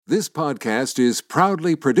This podcast is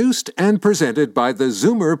proudly produced and presented by the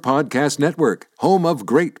Zoomer Podcast Network, home of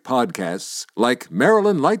great podcasts like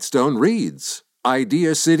Marilyn Lightstone Reads,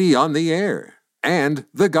 Idea City on the Air, and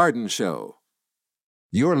The Garden Show.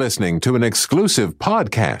 You're listening to an exclusive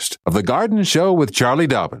podcast of The Garden Show with Charlie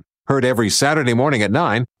Dobbin, heard every Saturday morning at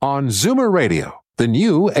 9 on Zoomer Radio, the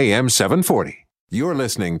new AM 740. You're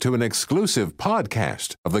listening to an exclusive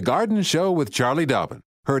podcast of The Garden Show with Charlie Dobbin,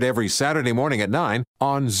 heard every Saturday morning at 9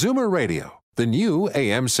 on Zoomer Radio, the new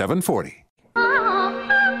AM 740.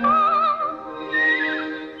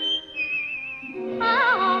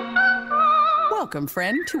 Welcome,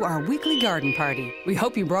 friend, to our weekly garden party. We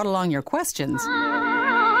hope you brought along your questions,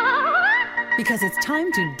 because it's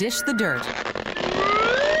time to dish the dirt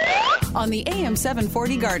on the AM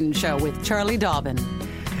 740 Garden Show with Charlie Dobbin.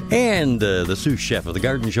 And the sous chef of the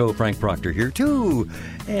Garden Show, Frank Proctor, here too.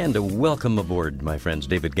 And welcome aboard, my friends.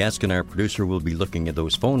 David Gaskin, our producer, will be looking at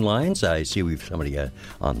those phone lines. I see we've somebody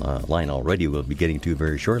on the line already we'll be getting to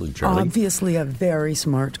very shortly, Charlie. Obviously a very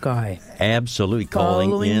smart guy. Absolutely.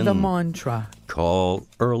 Calling in. The mantra. Call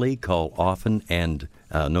early, call often, and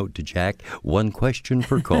note to Jack, one question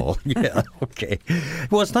per call. Yeah, okay.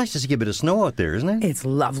 Well, it's nice to see a bit of snow out there, isn't it? It's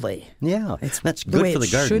lovely. Yeah, that's the good for the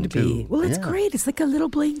garden, should too. Be. Well, it's great. It's like a little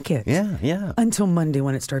blanket. Yeah. Until Monday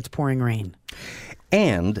when it starts pouring rain.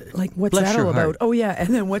 And like, what's that all about? Oh, yeah.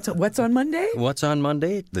 And then what's on Monday? What's on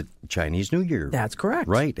Monday? The Chinese New Year. That's correct.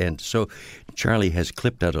 Right. And so Charlie has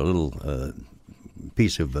clipped out a little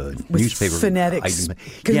piece of newspaper phonetics,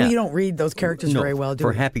 because we don't read those characters very well, do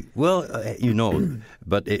we? Happy, well,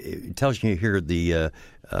 but it tells you here the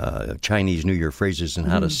Chinese New Year phrases and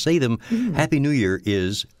how to say them. Happy New Year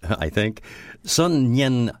is, I think, Sun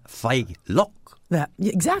Yen Fai Lok.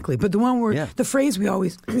 Exactly, but the one where the phrase we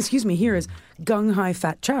always hear is Gung Hai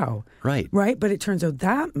Fat Chow. Right. But it turns out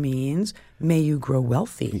that means may you grow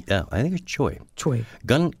wealthy. Yeah, I think it's Choi.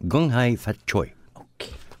 Gung Hai Fat Choi.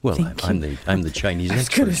 Well, I'm the Chinese expert. I was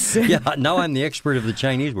going to say. Yeah, now I'm the expert of the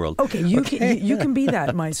Chinese world. Okay, you can be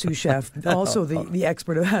that, my sous chef. Also the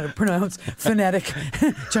expert of how to pronounce phonetic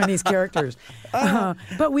Chinese characters.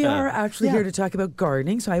 But we are actually here to talk about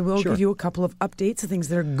gardening, so I will give you a couple of updates of things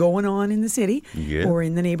that are going on in the city or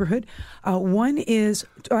in the neighborhood. One is,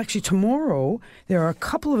 actually tomorrow, there are a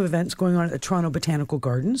couple of events going on at the Toronto Botanical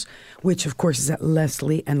Gardens, which of course is at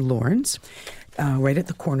Leslie and Lawrence, right at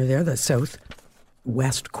the corner there, the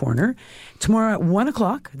southwest corner. Tomorrow at 1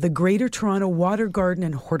 o'clock, the Greater Toronto Water Garden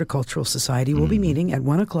and Horticultural Society will be meeting at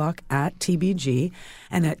 1 o'clock at TBG.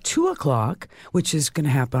 And at 2 o'clock, which is going to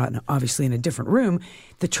happen obviously in a different room,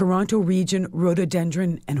 the Toronto Region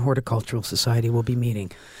Rhododendron and Horticultural Society will be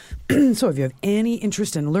meeting. So if you have any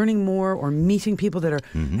interest in learning more or meeting people that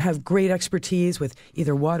have great expertise with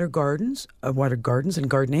either water gardens and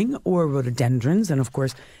gardening, or rhododendrons, and of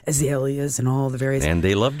course azaleas and all the various... And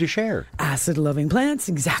they love to share. Acid-loving plants,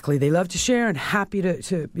 exactly. They love to share and happy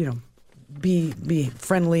to be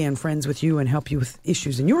friendly and friends with you and help you with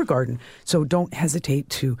issues in your garden. So don't hesitate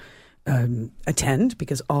to attend,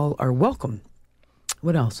 because all are welcome.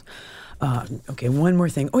 What else? Okay, one more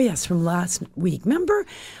thing. Oh, yes, from last week. Remember,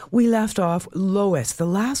 we left off Lois, the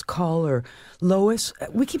last caller. Lois,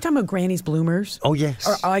 we keep talking about Granny's Bloomers. Oh, yes.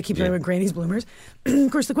 Or I keep talking about Granny's Bloomers.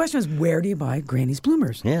 Of course, the question is, where do you buy Granny's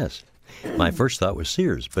Bloomers? Yes. My first thought was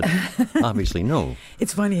Sears, but obviously no.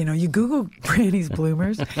 It's funny, you Google Granny's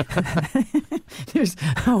Bloomers. There's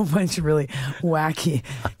a whole bunch of really wacky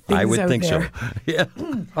things I would out think there. so. Yeah.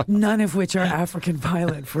 None of which are African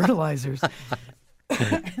violet fertilizers.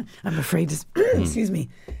 I'm afraid to... excuse me,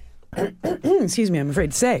 I'm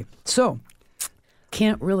afraid to say. So,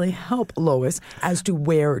 can't really help Lois as to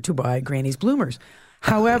where to buy Granny's Bloomers.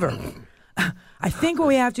 However... I think what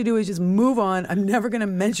we have to do is just move on. I'm never going to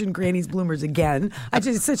mention Granny's Bloomers again.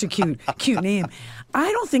 It's such a cute name.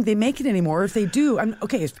 I don't think they make it anymore. If they do,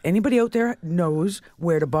 if anybody out there knows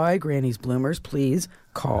where to buy Granny's Bloomers, please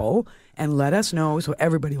call and let us know so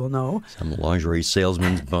everybody will know. Some lingerie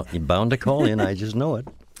salesman's bound to call in. I just know it.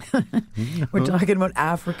 We're talking about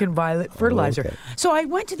African violet fertilizer. Okay. So I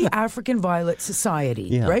went to the African Violet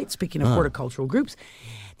Society, right? Speaking of horticultural groups.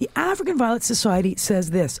 The African Violet Society says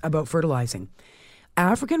this about fertilizing.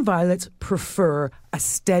 African violets prefer a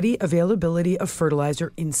steady availability of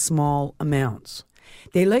fertilizer in small amounts.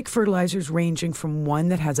 They like fertilizers ranging from one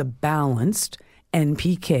that has a balanced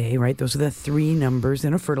NPK, right? Those are the three numbers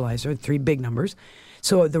in a fertilizer, three big numbers.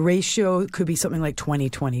 So the ratio could be something like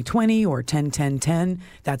 20-20-20 or 10-10-10.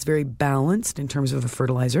 That's very balanced in terms of a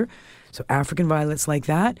fertilizer. So African violets like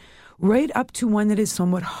that. right up to one that is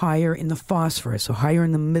somewhat higher in the phosphorus, so higher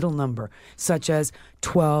in the middle number, such as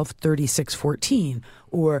 12-36-14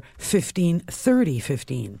 or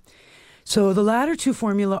 15-30-15. So the latter two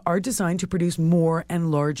formula are designed to produce more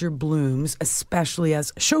and larger blooms, especially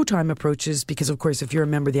as showtime approaches, because, of course, if you're a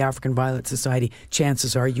member of the African Violet Society,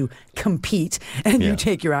 chances are you compete and you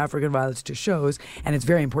take your African violets to shows, and it's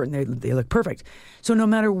very important they look perfect. So no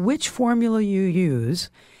matter which formula you use,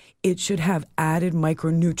 it should have added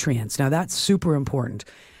micronutrients. Now, that's super important.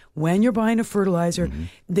 When you're buying a fertilizer,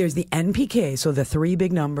 there's the NPK, so the three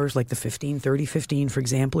big numbers like the 15-30-15, for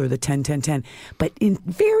example, or the 10-10-10. But in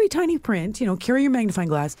very tiny print, carry your magnifying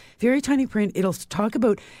glass, very tiny print, it'll talk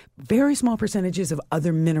about very small percentages of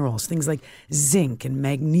other minerals, things like zinc and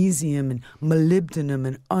magnesium and molybdenum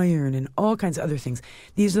and iron and all kinds of other things.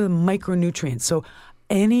 These are the micronutrients. So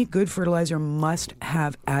any good fertilizer must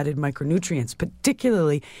have added micronutrients,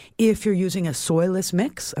 particularly if you're using a soilless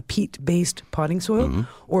mix, a peat-based potting soil,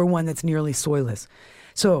 or one that's nearly soilless.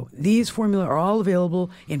 So these formula are all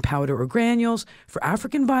available in powder or granules. For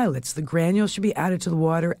African violets, the granules should be added to the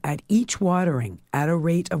water at each watering at a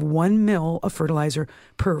rate of 1 ml of fertilizer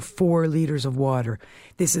per 4 liters of water.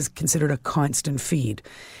 This is considered a constant feed.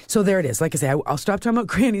 So there it is. Like I say, I'll stop talking about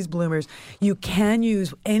granny's bloomers. You can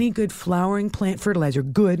use any good flowering plant fertilizer,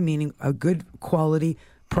 good meaning a good quality,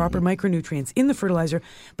 proper micronutrients in the fertilizer,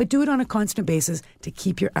 but do it on a constant basis to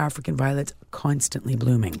keep your African violets constantly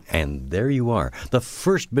blooming. And there you are. The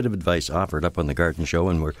first bit of advice offered up on the Garden Show,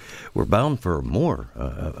 and we're bound for more,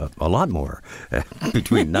 a lot more,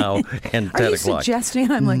 between now and 10 o'clock. Are you suggesting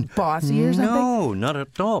I'm like bossy or something? No, not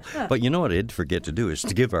at all. But you know what I did forget to do is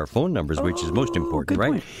to give our phone numbers, which is most important,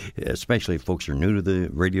 right? Point. Especially if folks are new to the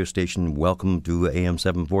radio station. Welcome to AM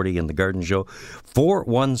 740 and the Garden Show.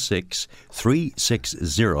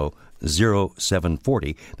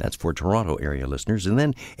 416-360-0740. That's for Toronto area listeners. And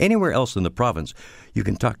then anywhere else in the province, you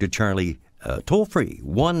can talk to Charlie toll free,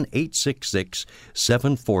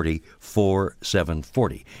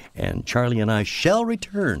 1-866-740-4740. And Charlie and I shall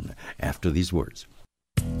return after these words.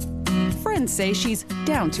 Friends say she's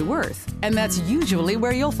down to earth, and that's usually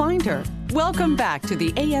where you'll find her. Welcome back to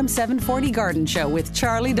the AM 740 Garden Show with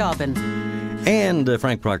Charlie Dobbin. And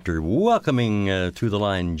Frank Proctor welcoming to the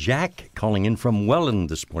line Jack, calling in from Welland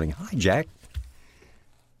this morning. Hi, Jack.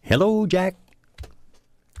 Hello, Jack.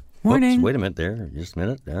 Morning. Oops, wait a minute there. Just a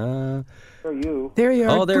minute. Are you? There you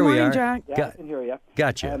are. Oh, there Good we morning, are. Jack. Yeah, I can hear you.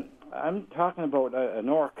 Gotcha. I'm talking about an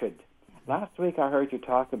orchid. Last week I heard you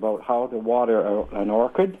talk about how to water an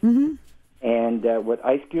orchid and with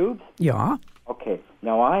ice cubes. Yeah. Okay.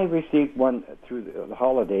 Now I received one through the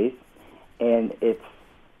holidays, and it's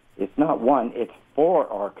not one, it's 4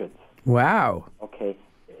 orchids. Wow. Okay.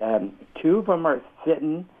 2 of them are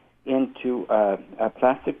sitting into a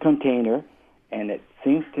plastic container, and it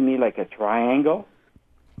seems to me like a triangle.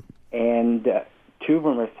 And 2 of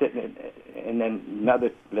them are sitting, and then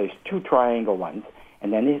there's 2 triangle ones,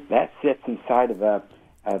 and then that sits inside of a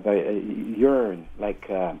urn, like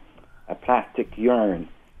a plastic urn.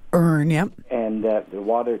 Urn, yep. And the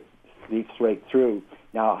water leaks right through.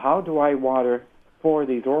 Now, how do I water 4 of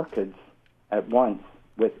these orchids at once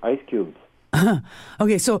with ice cubes?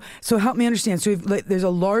 Okay, so help me understand. So there's a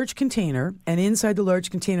large container, and inside the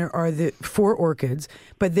large container are the 4 orchids,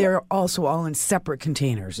 but they're also all in separate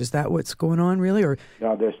containers. Is that what's going on, really? Or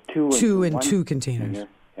no, there's 2 in 2 containers.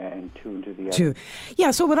 And 2 into the other. 2.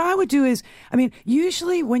 Yeah, so what I would do is,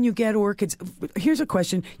 usually when you get orchids, here's a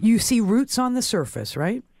question. You see roots on the surface,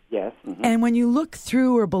 right? Yes. Mm-hmm. And when you look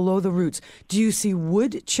through or below the roots, do you see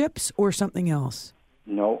wood chips or something else?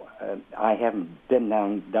 No, I haven't been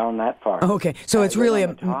down that far. Okay, so it's really on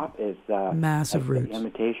the top is massive like roots.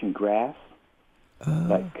 Imitation grass,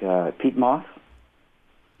 like peat moss.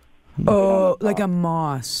 Oh, like a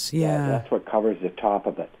moss, yeah. That's what covers the top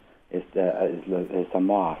of it. Is the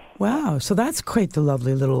moss. Wow, so that's quite the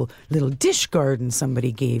lovely little dish garden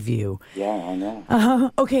somebody gave you. Yeah, I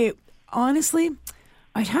know. Okay, honestly,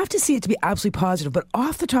 I'd have to see it to be absolutely positive, but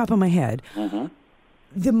off the top of my head,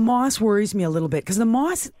 the moss worries me a little bit because the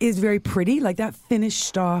moss is very pretty, like that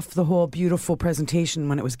finished off the whole beautiful presentation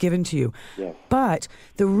when it was given to you. Yes. But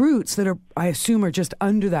the roots that I assume are just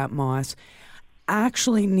under that moss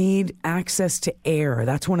actually need access to air.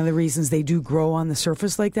 That's one of the reasons they do grow on the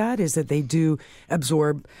surface like that, is that they do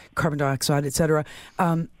absorb carbon dioxide, etc.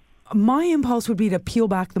 My impulse would be to peel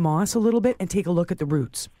back the moss a little bit and take a look at the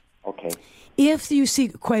roots. Okay. If you see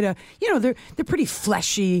quite a, they're pretty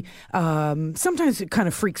fleshy. Sometimes it kind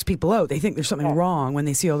of freaks people out. They think there's something wrong when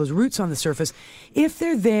they see all those roots on the surface. If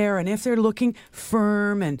they're there and if they're looking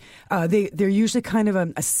firm and they're usually kind of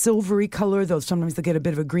a silvery color, though sometimes they get a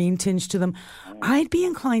bit of a green tinge to them, I'd be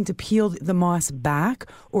inclined to peel the moss back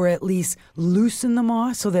or at least loosen the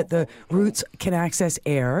moss so that the roots can access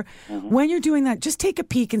air. When you're doing that, just take a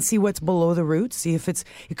peek and see what's below the roots. See if it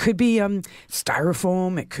could be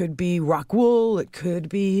styrofoam, it could be rock wool, it could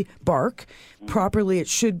be bark. Properly, it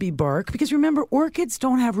should be bark. Because remember, orchids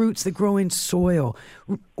don't have roots that grow in soil.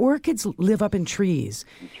 Orchids live up in trees.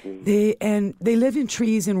 They live in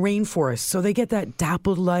trees in rainforests, so they get that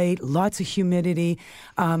dappled light, lots of humidity.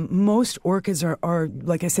 Most orchids are,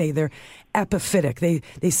 like I say, they're epiphytic.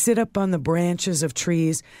 They sit up on the branches of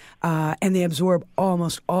trees and they absorb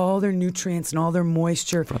almost all their nutrients and all their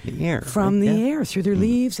moisture from the air. Air, through their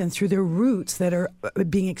leaves and through their roots that are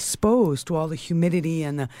being exposed to all the humidity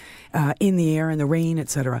and the in the air and the rain,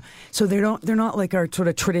 etc. So they're not like our sort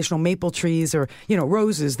of traditional maple trees or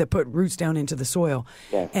roses that put roots down into the soil.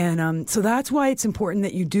 Yes. And so that's why it's important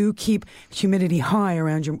that you do keep humidity high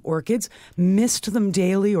around your orchids. Mist them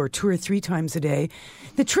daily or 2 or 3 times a day.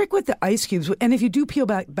 The trick with the ice cubes, and if you do peel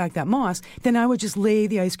back that moss, then I would just lay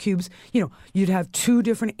the ice cubes. You'd have 2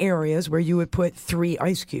 different areas where you would put 3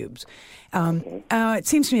 ice cubes. It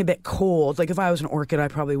seems to me a bit cold. Like if I was an orchid, I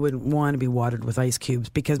probably wouldn't want to be watered with ice cubes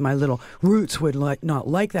because my little roots would not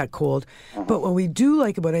like that cold. But what we do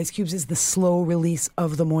like about ice cubes is the slow release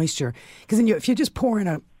of the moisture. Because if you just pour in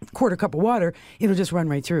a quarter cup of water, it'll just run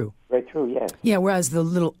right through. Right through, yes. Yeah, whereas the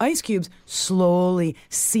little ice cubes slowly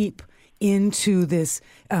seep into this,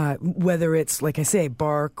 whether it's, like I say,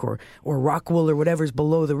 bark or rock wool or whatever's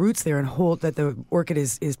below the roots there and hold that the orchid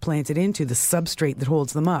is planted into, the substrate that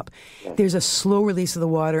holds them up. Yes. There's a slow release of the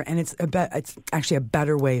water, and it's actually a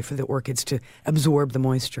better way for the orchids to absorb the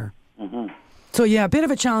moisture. So, yeah, a bit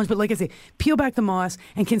of a challenge, but like I say, peel back the moss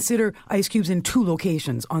and consider ice cubes in 2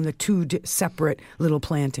 locations on the 2 separate little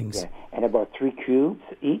plantings. Yeah. And about 3 cubes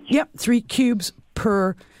each? Yep, 3 cubes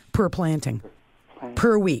per planting,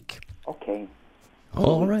 per week. Okay.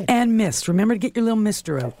 All right. And mist. Remember to get your little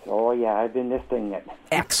mister out. Oh, yeah, I've been misting it.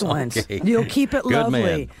 Excellent. Okay. You'll keep it Good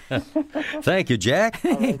lovely. Man. Thank you, Jack.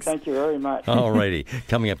 All right, thank you very much. All righty.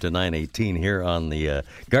 Coming up to 9:18 here on the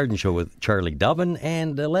Garden Show with Charlie Dobbin.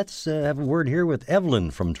 And let's have a word here with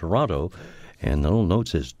Evelyn from Toronto. And the little note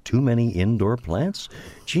says, too many indoor plants?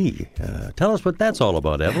 Gee, tell us what that's all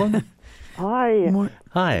about, Evelyn. Hi.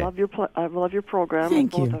 Hi. I love your program.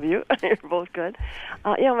 Thank both you. of you. You're both good.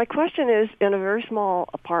 My question is, in a very small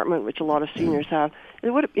apartment, which a lot of seniors have,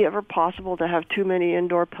 would it be ever possible to have too many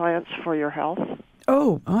indoor plants for your health?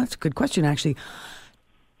 Oh, that's a good question, actually.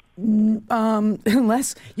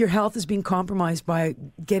 Unless your health is being compromised by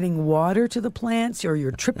getting water to the plants, or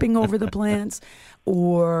you're tripping over the plants,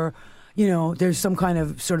 or there's some kind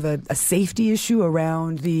of sort of a safety issue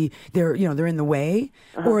around they're in the way,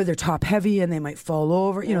 or they're top heavy and they might fall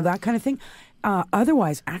over, that kind of thing.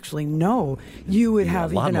 Otherwise, actually, no. You would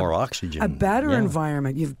have a lot even more oxygen. A better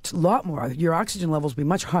environment. You've a lot more. Your oxygen levels will be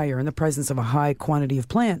much higher in the presence of a high quantity of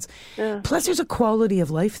plants. Yeah. Plus, there's a quality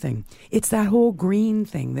of life thing. It's that whole green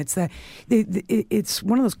thing. It's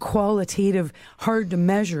one of those qualitative, hard to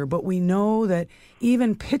measure, but we know that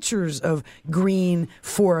even pictures of green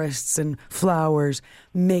forests and flowers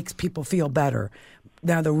makes people feel better.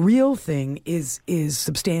 Now, the real thing is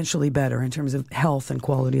substantially better in terms of health and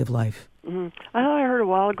quality of life. Mm-hmm. I heard a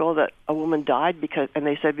while ago that a woman died because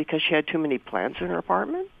she had too many plants in her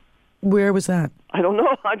apartment. Where was that? I don't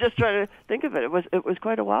know. I'm just trying to think of it. It was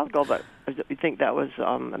quite a while ago, but you think that was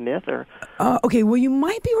a myth or? Okay, well, you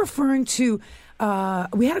might be referring to.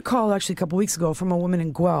 We had a call actually a couple weeks ago from a woman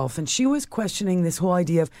in Guelph, and she was questioning this whole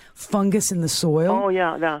idea of fungus in the soil. Oh,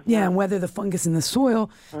 yeah. Yeah, and whether the fungus in the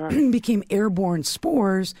soil became airborne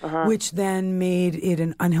spores, which then made it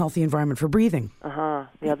an unhealthy environment for breathing.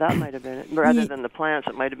 Yeah, that might have been it. Rather than the plants,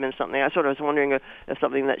 it might have been something. I sort of was wondering if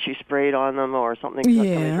something that she sprayed on them or something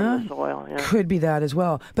coming from the soil. Yeah. Could be that as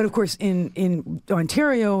well. But of course, in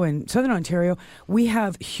Ontario and Southern Ontario, we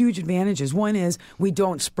have huge advantages. One is we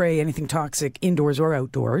don't spray anything toxic indoors or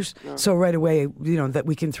outdoors. No. So right away, that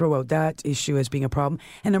we can throw out that issue as being a problem.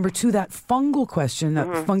 And number 2, that fungal question,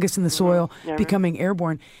 that fungus in the soil becoming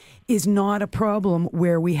airborne, is not a problem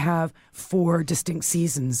where we have 4 distinct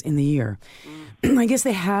seasons in the year. I guess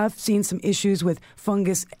they have seen some issues with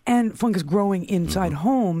fungus growing inside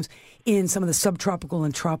homes in some of the subtropical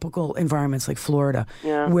and tropical environments like Florida,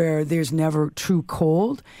 Yeah. where there's never true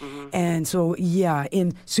cold. And so,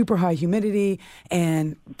 in super high humidity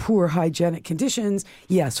and poor hygienic conditions,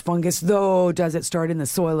 yes, fungus, though, does it start in the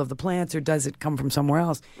soil of the plants or does it come from somewhere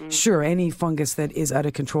else? Sure, any fungus that is out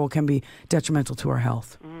of control can be detrimental to our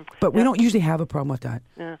health. But we don't usually have a problem with that.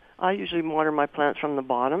 Yeah, I usually water my plants from the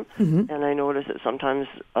bottom, and I notice that sometimes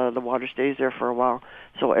the water stays there for a while.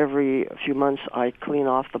 So every few months, I clean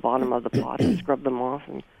off the bottom of the pot and scrub them off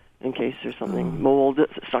in case there's something mold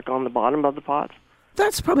that's stuck on the bottom of the pots.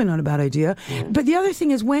 That's probably not a bad idea. But the other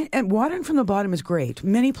thing is and watering from the bottom is great.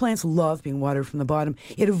 Many plants love being watered from the bottom.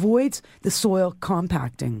 It avoids the soil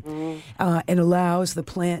compacting and allows the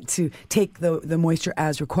plant to take the moisture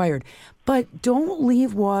as required. But don't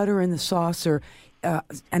leave water in the saucer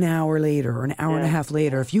an hour later or an hour and a half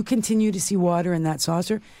later. If you continue to see water in that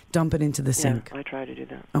saucer, dump it into the sink. I try to do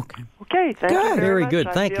that. Okay. Okay, thank you Very much. good.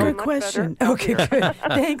 I Thank feel you. Good much question. better. Okay, good.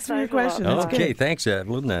 Thanks for your question. That's Okay, good. thanks,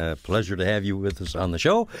 Evelyn. Pleasure to have you with us on the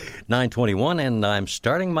show. 9:21, and I'm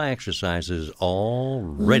starting my exercises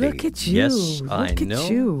already. Look at you. Yes, I Look know.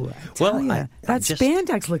 at you. I tell ya, that just-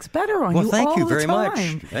 spandex looks better on Well, you thank all you the very much.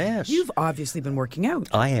 time. Yes. You've obviously been working out.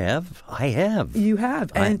 I have. You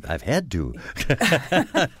have. And I've had to.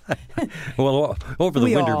 Well, over the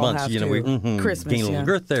We winter all months, have we to. Christmas, gain a little yeah.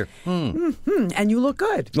 girth there. and you look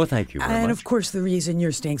good. Well, thank you very And much. of course, the reason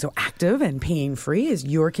you're staying so active and pain-free is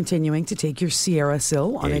you're continuing to take your Sierra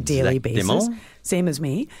Sil on a daily basis, Exactement. same as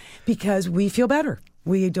me, because we feel better.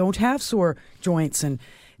 We don't have sore joints and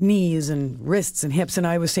knees and wrists and hips. And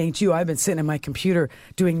I was saying to you, I've been sitting at my computer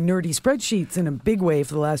doing nerdy spreadsheets in a big way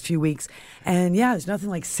for the last few weeks. And there's nothing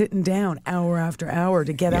like sitting down hour after hour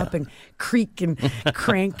to get up and creak and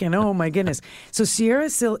crank and oh my goodness. So Sierra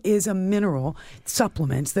Sil is a mineral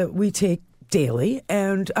supplement that we take daily,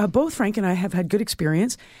 and both Frank and I have had good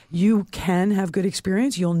experience. You can have good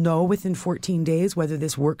experience. You'll know within 14 days whether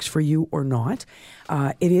this works for you or not.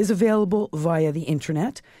 It is available via the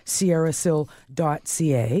internet,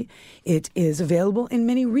 sierrasil.ca. It is available in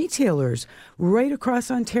many retailers right across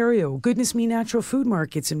Ontario. Goodness Me Natural Food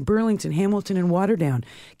Markets in Burlington, Hamilton, and Waterdown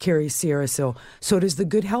carries Sierra Sil. So does the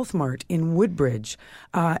Good Health Mart in Woodbridge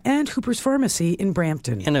and Hooper's Pharmacy in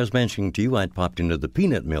Brampton. And I was mentioning to you, I'd popped into the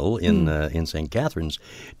peanut mill in St. Catharines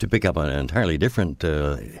to pick up an entirely different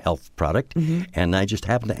health product, and I just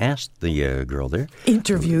happened to ask the girl there.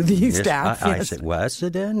 Interview the Yes, staff. I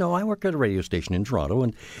said, no, I work at a radio station in Toronto,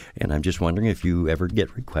 and I'm just wondering if you ever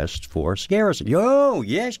get requests for Sierra Sil. Oh,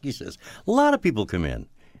 yes, she says. A lot of people come in.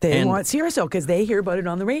 They want Sierra Sil because they hear about it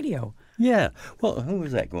on the radio. Yeah. Well, who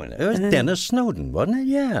was that going to? It was Dennis Snowden, wasn't it?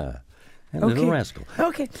 Yeah. That little rascal.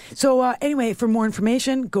 Okay. So anyway, for more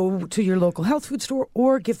information, go to your local health food store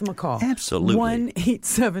or give them a call. Absolutely.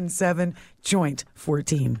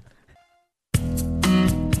 1-877-JOINT-14.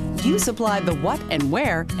 You supply the what and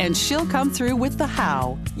where, and she'll come through with the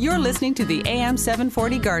how. You're listening to the AM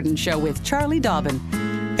 740 Garden Show with Charlie Dobbin.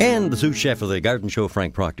 And the sous chef of the Garden Show,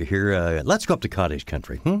 Frank Proctor here. Let's go up to cottage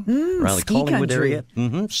country. Around the ski Collingwood country.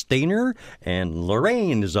 area. Stainer and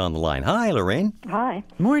Lorraine is on the line. Hi, Lorraine. Hi.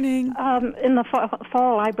 Morning. In the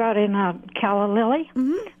fall, I brought in a calla lily,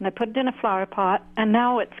 and I put it in a flower pot, and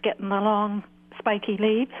now it's getting the long, spiky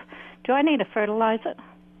leaves. Do I need to fertilize it?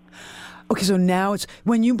 Okay, so now it's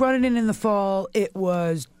when you brought it in the fall, it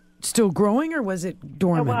was still growing or was it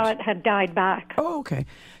dormant? Well, it had died back. Oh, okay.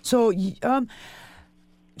 So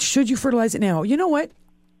should you fertilize it now? You know what?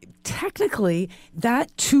 Technically,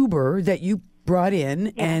 that tuber that you brought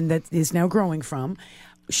in and that is now growing from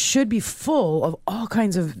should be full of all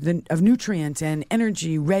kinds of nutrients and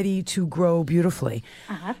energy ready to grow beautifully.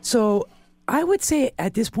 So I would say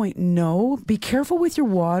at this point, no. Be careful with your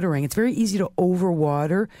watering. It's very easy to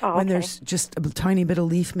overwater when there's just a tiny bit of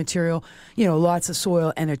leaf material, lots of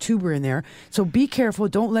soil and a tuber in there. So be careful.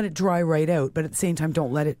 Don't let it dry right out, but at the same time,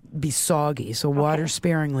 don't let it be soggy. So water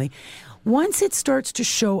sparingly. Once it starts to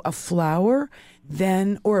show a flower,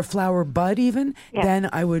 or a flower bud even, then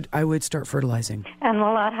I would start fertilizing. And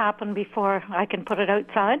will that happen before I can put it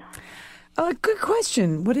outside? Good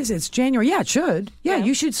question. What is it? It's January. Yeah, it should. Yeah,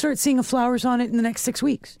 you should start seeing the flowers on it in the next 6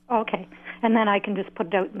 weeks. Okay. And then I can just put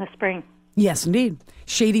it out in the spring. Yes, indeed.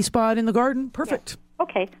 Shady spot in the garden. Perfect. Yeah.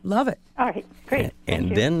 Okay. Love it. All right. Great.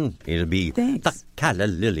 And then it'll be Thanks. the calla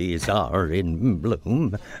lilies are in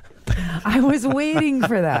bloom. I was waiting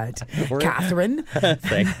for that. Catherine.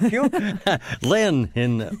 Thank you. Len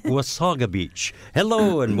in Wasaga Beach.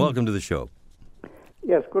 Hello and welcome to the show.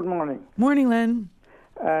 Yes, good morning. Morning, Len.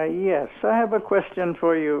 Yes, I have a question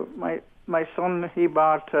for you. My son, he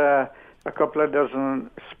bought a couple of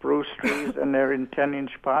dozen spruce trees, and they're in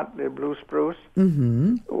 10-inch pot. They're blue spruce.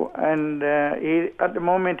 Mm-hmm. and at the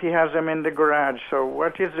moment he has them in the garage. So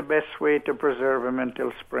what is the best way to preserve them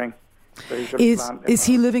until spring? So he could plant them is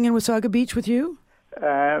he living in Wasaga Beach with you?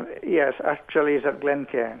 Yes, actually he's at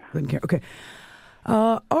Glencairn. Glencairn, okay.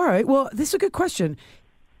 All right, well, this is a good question.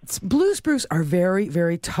 Blue spruce are very,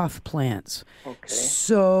 very tough plants. Okay.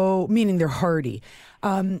 So, meaning they're hardy.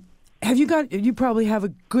 You probably have a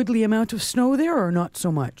goodly amount of snow there, or not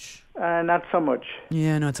so much? Not so much.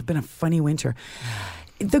 Yeah, no, it's been a funny winter.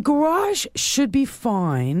 The garage should be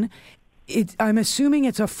fine. I'm assuming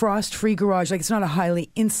it's a frost-free garage. Like, it's not a highly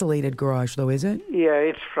insulated garage, though, is it? Yeah,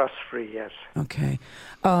 it's frost-free, yes. Okay.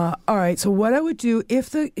 All right, so what I would do, if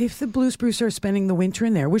the blue spruce are spending the winter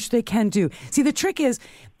in there, which they can do. See, the trick is,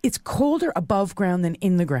 it's colder above ground than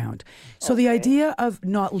in the ground. So the idea of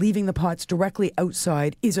not leaving the pots directly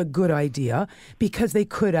outside is a good idea, because they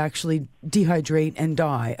could actually dehydrate and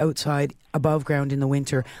die outside above ground in the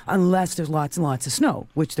winter unless there's lots and lots of snow,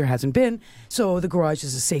 which there hasn't been. So the garage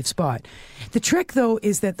is a safe spot. The trick, though,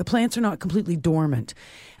 is that the plants are not completely dormant,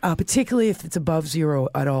 particularly if it's above zero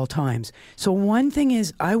at all times. So one thing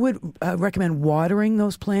is, I would recommend watering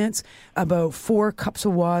those plants about 4 cups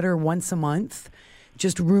of water once a month.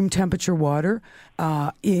 Just room temperature water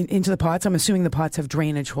into the pots. I'm assuming the pots have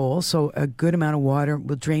drainage holes, so a good amount of water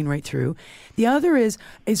will drain right through. The other is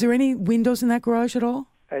there any windows in that garage at all?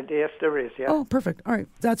 Yes, there is, yeah. Oh, perfect. All right.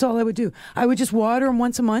 That's all I would do. I would just water them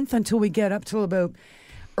once a month until we get up till about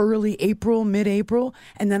early April, mid-April,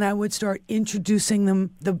 and then I would start introducing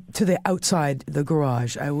them to the outside the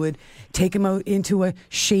garage. I would take them out into a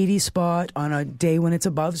shady spot on a day when it's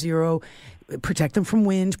above zero, protect them from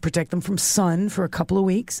wind, protect them from sun for a couple of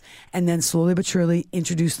weeks, and then slowly but surely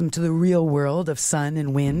introduce them to the real world of sun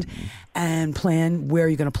and wind, and plan where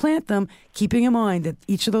you're going to plant them, keeping in mind that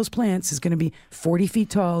each of those plants is going to be 40 feet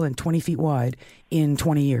tall and 20 feet wide in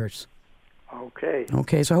 20 years. Okay.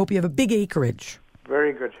 Okay, so I hope you have a big acreage.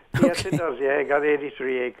 Very good. Yes, it does. Yeah, I got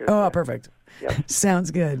 83 acres. Oh, perfect. Yep.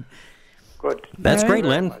 Sounds good. Good. That's great,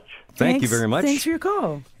 Very Len. much. Thank you very much. Thanks for your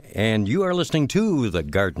call. And you are listening to The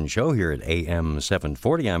Garden Show here at AM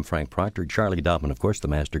 740. I'm Frank Proctor. Charlie Dobbin, of course, the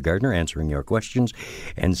Master Gardener, answering your questions.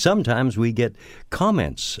 And sometimes we get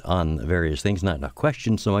comments on various things, not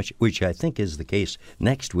questions so much, which I think is the case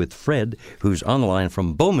next with Fred, who's on the line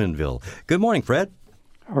from Bowmanville. Good morning, Fred.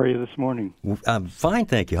 How are you this morning? I'm fine,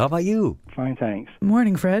 thank you. How about you? Fine, thanks.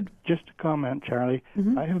 Morning, Fred. Just a comment, Charlie.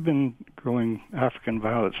 Mm-hmm. I have been growing African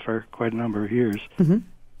violets for quite a number of years. Mm-hmm.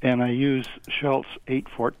 And I use Schultz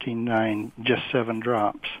 8-14-9, just 7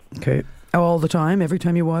 drops. Okay. All the time, every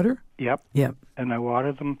time you water? Yep. Yep. And I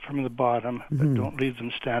water them from the bottom, but don't leave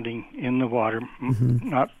them standing in the water.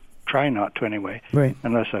 Try not to anyway, right?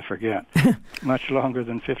 Unless I forget. Much longer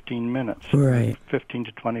than 15 minutes. Right. 15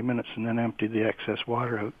 to 20 minutes, and then empty the excess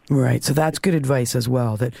water out. Right. So that's good advice as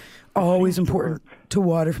well. That always important to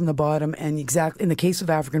water from the bottom. And in the case of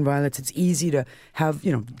African violets, it's easy to have,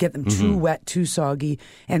 get them too wet, too soggy,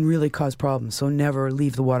 and really cause problems. So never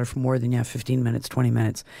leave the water for more than 15 minutes, 20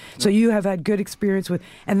 minutes. So you have had good experience with,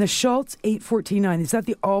 and the Schultz 8-14-9, is that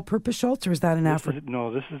the all-purpose Schultz, or is that an African?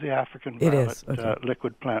 No, this is the African It violet is. Okay.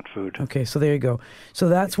 liquid plant food. Okay, so there you go. So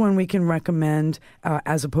that's one we can recommend,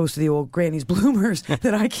 as opposed to the old Granny's Bloomers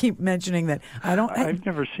that I keep mentioning. That I've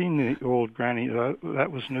never seen the old Granny.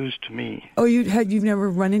 That was news to me. Oh, you've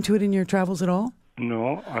never run into it in your travels at all?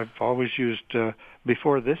 No, I've always used.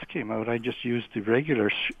 Before this came out, I just used the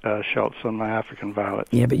regular Schultz on my African violet.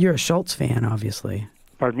 Yeah, but you're a Schultz fan, obviously.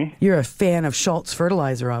 Pardon me? You're a fan of Schultz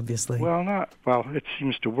fertilizer, obviously. Well, it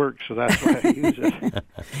seems to work, so that's why I use it.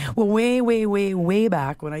 Well, way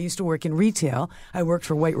back when I used to work in retail, I worked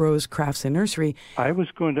for White Rose Crafts and Nursery. I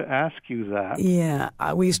was going to ask you that. Yeah,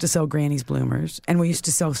 we used to sell Granny's Bloomers, and we used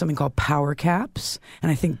to sell something called Power Caps,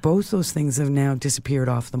 and I think both those things have now disappeared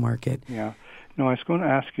off the market. Yeah. No, I was going to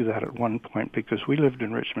ask you that at one point, because we lived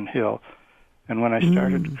in Richmond Hill, and when I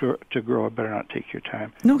started to grow, I better not take your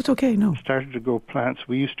time. No, it's okay, no. Started to grow plants,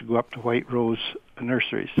 we used to go up to White Rose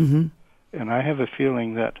Nurseries. Mm-hmm. And I have a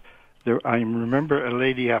feeling that I remember a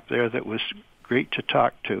lady up there that was great to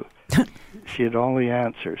talk to. She had all the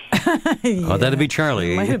answers. Yeah. Oh, that'd be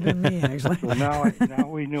Charlie. It might have been me, actually. Well, now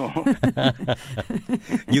we know.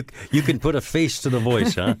 You can put a face to the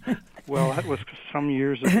voice, huh? Well, that was some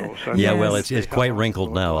years ago. So yeah, well, it's quite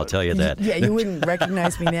wrinkled now, I'll tell you that. Yeah, you wouldn't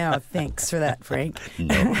recognize me now. Thanks for that, Frank.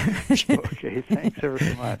 No. Okay, thanks ever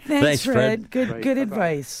so much. Thanks, Fred. Right. Good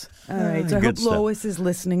advice. All right, so I hope Lois is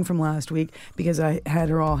listening from last week, because I had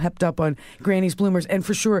her all hepped up on Granny's Bloomers. And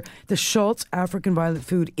for sure, the Schultz African Violet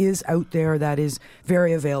food is out there. That is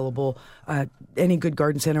very available. any good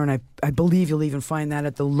garden center, and I believe you'll even find that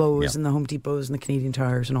at the Lowe's and the Home Depots and the Canadian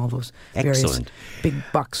Tires and all those various big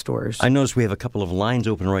box stores. I notice we have a couple of lines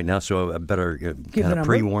open right now, so I better kind of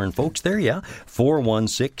pre-warn folks there.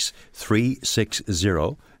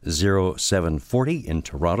 416-360-0740 in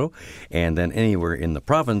Toronto, and then anywhere in the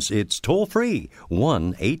province, it's toll-free,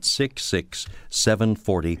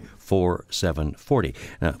 1-866-740-4740.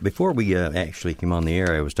 Now, before we actually came on the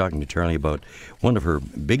air, I was talking to Charlie about one of her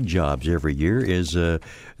big jobs every year is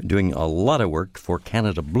doing a lot of work for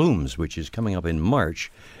Canada Blooms, which is coming up in March.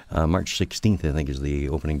 March 16th, I think, is the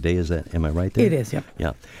opening day. Is that? Am I right there? It is, yep.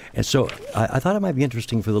 Yeah. And so I thought it might be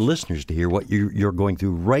interesting for the listeners to hear what you're going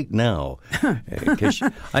through right now.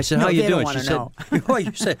 I said, "How you doing?" She said, "Oh,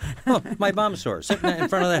 you said, my mom's sore, sitting in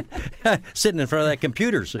front of that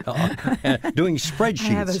computer, doing spreadsheets."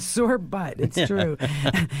 I have a sore butt. It's true.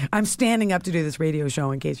 I'm standing up to do this radio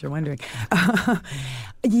show, in case you're wondering.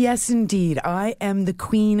 Yes, indeed. I am the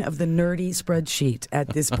queen of the nerdy spreadsheet at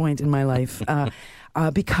this point in my life.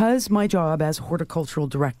 Because my job as horticultural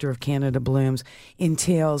director of Canada Blooms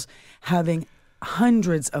entails having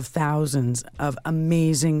hundreds of thousands of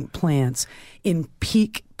amazing plants in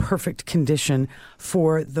peak perfect condition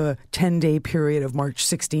for the 10-day period of March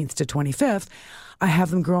 16th to 25th, I have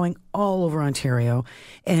them growing all over Ontario.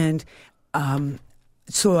 And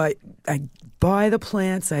so I buy the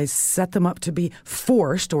plants, I set them up to be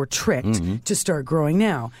forced or tricked to start growing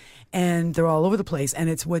now. And they're all over the place. And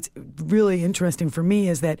what's really interesting for me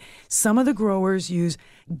is that some of the growers use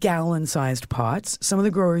gallon-sized pots. Some of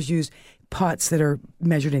the growers use pots that are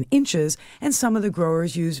measured in inches. And some of the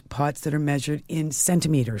growers use pots that are measured in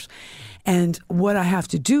centimeters. And what I have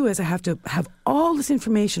to do is I have to have all this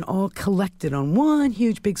information all collected on one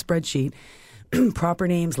huge big spreadsheet. Proper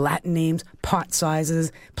names, Latin names, pot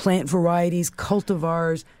sizes, plant varieties,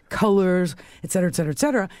 cultivars, colors, et cetera, et cetera, et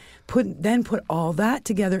cetera. Then put all that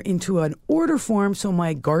together into an order form so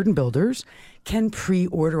my garden builders can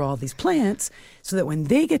pre-order all these plants so that when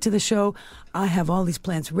they get to the show, I have all these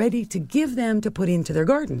plants ready to give them to put into their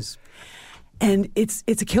gardens. And it's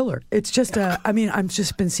a killer. It's just I've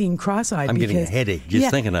just been seeing cross-eyed. I'm getting a headache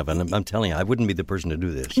just thinking of it. And I'm telling you, I wouldn't be the person to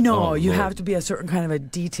do this. No, you have to be a certain kind of a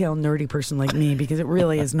detail nerdy person like me because it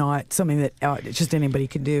really is not something that just anybody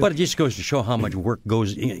could do. But it just goes to show how much work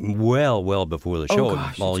goes in well before the show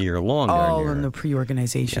all year long. All in the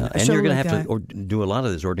pre-organization. Yeah. And you're going to have to do a lot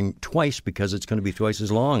of this ordering twice because it's going to be twice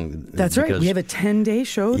as long. That's right. We have a 10-day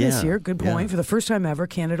show this year. Good point. Yeah. For the first time ever,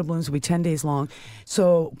 Canada Blooms will be 10 days long.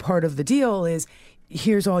 So part of the deal is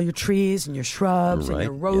here's all your trees and your shrubs and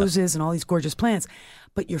your roses and all these gorgeous plants.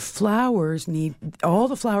 But your flowers all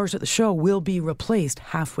the flowers at the show will be replaced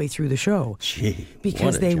halfway through the show. Gee,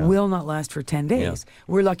 because they will not last for 10 days. Yeah.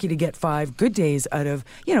 We're lucky to get 5 good days out of,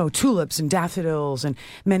 tulips and daffodils and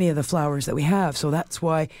many of the flowers that we have. So that's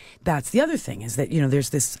the other thing is that, there's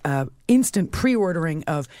this instant pre-ordering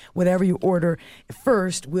of whatever you order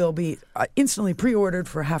first will be instantly pre-ordered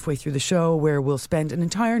for halfway through the show where we'll spend an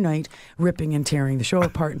entire night ripping and tearing the show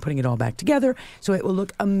apart and putting it all back together so it will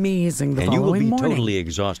look amazing the following morning. And you will be totally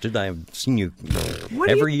exhausted. I've seen you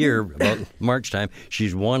every year about March time.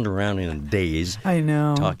 She's wandering around in a daze. I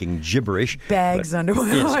know. Talking gibberish. Bags under my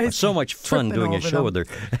eyes. It's so much fun doing a show with her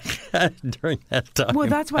during that time. Well,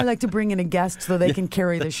 that's why I like to bring in a guest so they can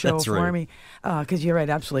carry the show for me. Because you're right,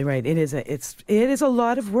 absolutely right. It is a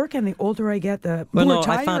lot of work, and the older I get, the more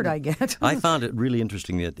tired I get. I found it really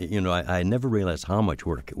interesting that I never realized how much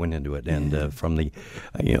work went into it, and from the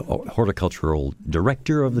horticultural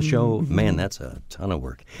director of the show, man, that's a ton of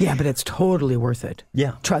work. Yeah, but it's totally worth it.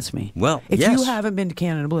 Yeah, trust me. Well, if you haven't been to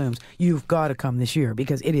Canada Blooms, you've got to come this year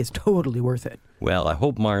because it is totally worth it. Well, I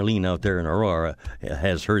hope Marlene out there in Aurora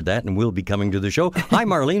has heard that and will be coming to the show. Hi,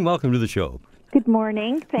 Marlene. Welcome to the show. Good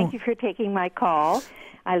morning. Thank you for taking my call.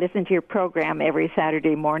 I listen to your program every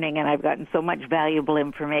Saturday morning, and I've gotten so much valuable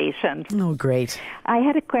information. Oh, great. I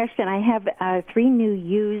had a question. I have 3 new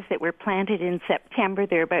yews that were planted in September.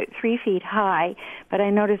 They're about 3 feet high, but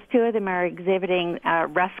I noticed 2 of them are exhibiting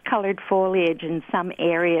rust-colored foliage in some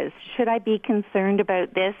areas. Should I be concerned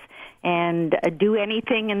about this and do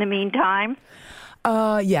anything in the meantime?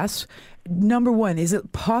 Yes. Number 1, is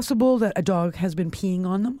it possible that a dog has been peeing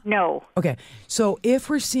on them? No. Okay. So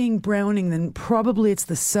if we're seeing browning, then probably it's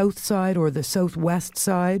the south side or the southwest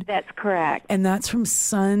side. That's correct. And that's from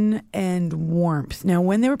sun and warmth. Now,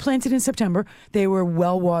 when they were planted in September, they were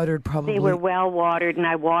well-watered probably. They were well-watered, and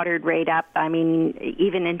I watered right up. I mean,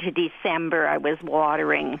 even into December I was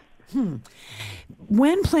watering.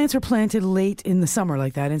 When plants are planted late in the summer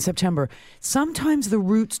like that, in September, sometimes the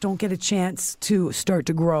roots don't get a chance to start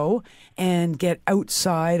to grow and get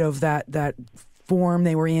outside of that form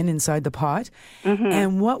they were in inside the pot.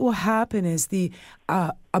 And what will happen is the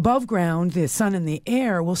above ground, the sun and the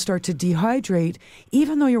air will start to dehydrate.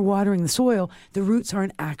 Even though you're watering the soil, the roots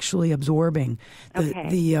aren't actually absorbing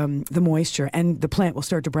the moisture, and the plant will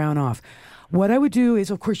start to brown off. What I would do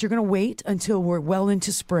is, of course, you're going to wait until we're well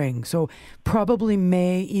into spring. So probably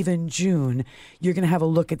May, even June, you're going to have a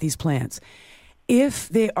look at these plants. If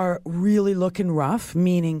they are really looking rough,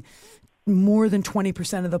 meaning more than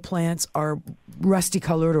 20% of the plants are rusty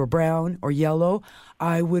colored or brown or yellow,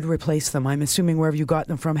 I would replace them. I'm assuming wherever you got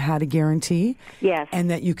them from had a guarantee. Yes. And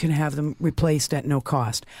that you can have them replaced at no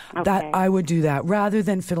cost. Okay. That I would do that rather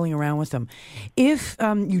than fiddling around with them. If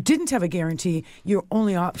you didn't have a guarantee, your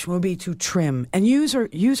only option would be to trim. And use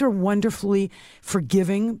are wonderfully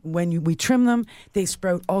forgiving. When we trim them, they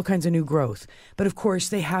sprout all kinds of new growth. But of course,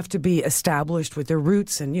 they have to be established with their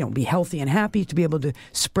roots and be healthy and happy to be able to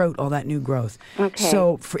sprout all that new growth. Okay.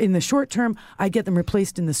 So in the short term, I get them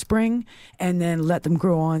replaced in the spring and then let them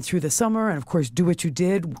grow on through the summer. And of course, do what you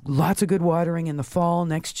did. Lots of good watering in the fall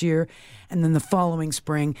next year. And then the following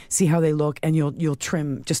spring, see how they look, and you'll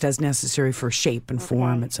trim just as necessary for shape and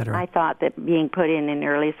form, etc. I thought that being put in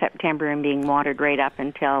early September and being watered right up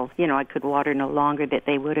until, I could water no longer, that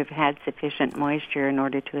they would have had sufficient moisture in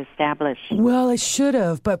order to establish. Well, it should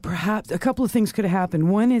have, but perhaps a couple of things could have happened.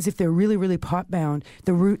 One is if they're really, really pot-bound,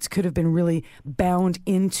 the roots could have been really bound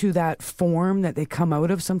into that form that they come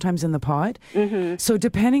out of sometimes in the pot. So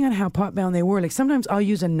depending on how pot-bound they were, like sometimes I'll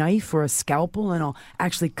use a knife or a scalpel and I'll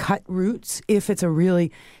actually cut roots. If it's a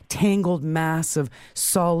really tangled mass of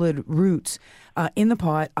solid roots in the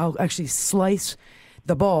pot, I'll actually slice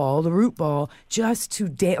the root ball, just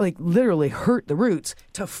to literally hurt the roots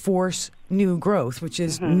to force new growth, which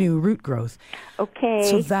is new root growth. Okay.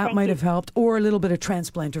 So that might have helped, or a little bit of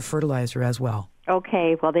transplant or fertilizer as well.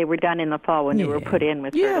 Okay, well, they were done in the fall when they were put in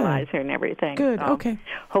with fertilizer and everything. Good, so okay.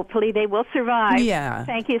 Hopefully they will survive. Yeah.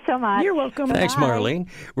 Thank you so much. You're welcome. Thanks, Marlene.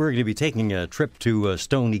 We're going to be taking a trip to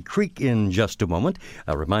Stony Creek in just a moment.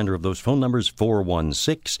 A reminder of those phone numbers,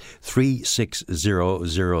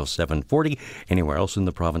 416-360-0740. Anywhere else in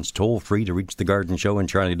the province, toll free to reach the Garden Show and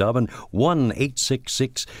Charlie Dobbin,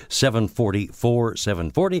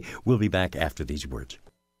 1-866-740-4740. We'll be back after these words.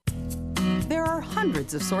 There are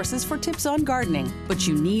hundreds of sources for tips on gardening, but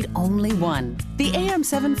you need only one. The AM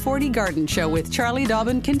 740 Garden Show with Charlie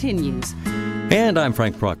Dobbin continues. And I'm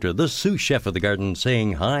Frank Proctor, the sous chef of the garden,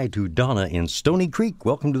 saying hi to Donna in Stony Creek.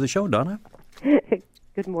 Welcome to the show, Donna.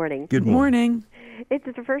 Good morning. Good morning. It's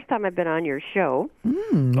the first time I've been on your show.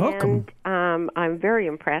 Welcome. And I'm very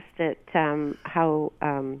impressed at how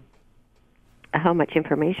much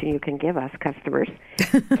information you can give us customers.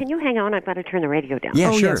 Can you hang on? I've got to turn the radio down.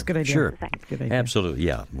 Yeah, sure. Yes, good idea. Sure. Good idea. Absolutely,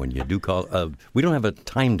 yeah. When you do call, we don't have a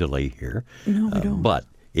time delay here. No, we don't. But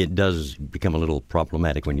it does become a little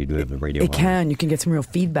problematic when you do have the radio on. It can. You can get some real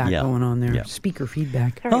feedback going on there. Yeah. Speaker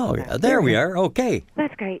feedback. There we are. Okay.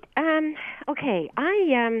 That's great. Okay,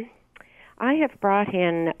 I have brought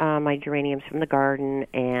in my geraniums from the garden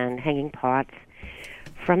and hanging pots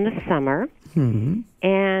from the summer. And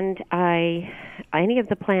any of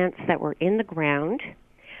the plants that were in the ground,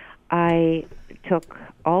 I took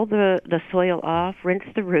all the soil off,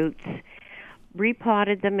 rinsed the roots,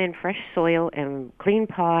 repotted them in fresh soil and clean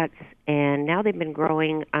pots, and now they've been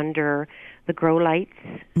growing under the grow lights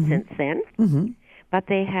since then. But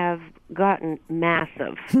they have gotten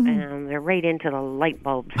massive, and they're right into the light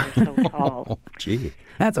bulbs. They're so tall. Oh, gee.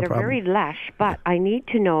 That's a They're problem. very lush, but I need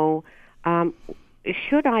to know,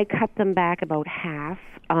 should I cut them back about half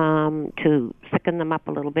to thicken them up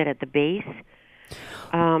a little bit at the base?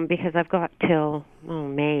 Because I've got till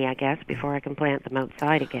May, I guess, before I can plant them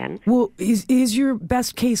outside again. Well, is your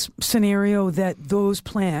best case scenario that those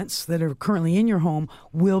plants that are currently in your home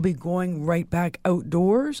will be going right back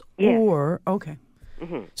outdoors? Yes. Or, okay.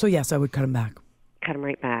 So yes, I would cut them back. Cut them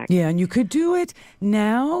right back. Yeah, and you could do it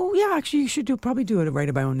now. Yeah, actually, you should probably do it right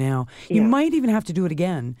about now. You might even have to do it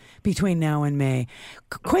again between now and May.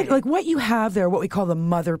 Quite like what you have there, what we call the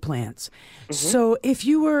mother plants. So if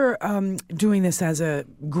you were doing this as a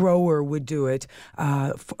grower would do it,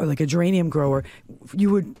 like a geranium grower,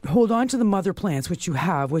 you would hold on to the mother plants, which you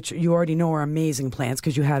have, which you already know are amazing plants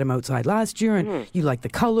because you had them outside last year and you like the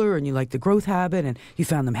color and you like the growth habit and you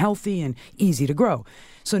found them healthy and easy to grow.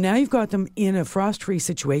 So now you've got them in a frost-free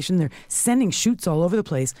situation. They're sending shoots all over the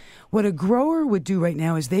place. What a grower would do right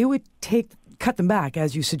now is they would cut them back,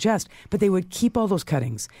 as you suggest, but they would keep all those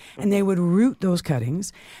cuttings, and they would root those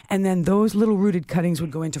cuttings, and then those little rooted cuttings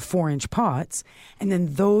would go into 4-inch pots, and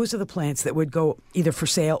then those are the plants that would go either for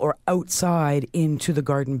sale or outside into the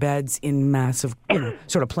garden beds in massive,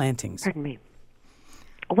 sort of plantings. Pardon me.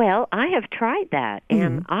 Well, I have tried that,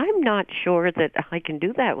 and I'm not sure that I can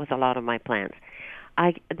do that with a lot of my plants.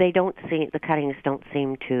 The cuttings don't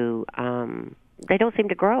seem to, they don't seem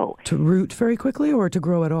to grow. To root very quickly or to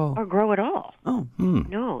grow at all? Or grow at all. Oh.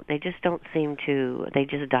 No, they just don't seem to, they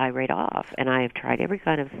just die right off. And I have tried every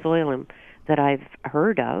kind of soil that I've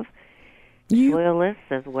heard of, soilless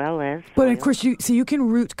as well as soil. But of course, you can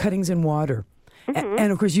root cuttings in water.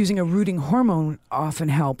 And of course, using a rooting hormone often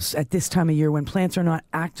helps at this time of year when plants are not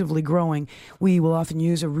actively growing. We will often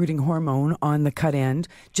use a rooting hormone on the cut end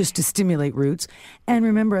just to stimulate roots. And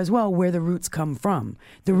remember as well where the roots come from.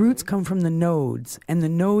 The roots come from the nodes, and the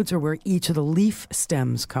nodes are where each of the leaf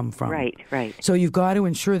stems come from. Right. So you've got to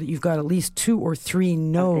ensure that you've got at least 2 or 3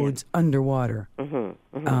 nodes underwater.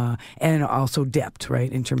 And also depth,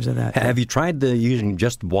 right, in terms of that. Have you tried using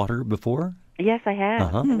just water before? Yes, I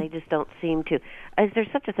have, and they just don't seem to. Is there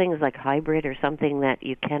such a thing as like hybrid or something that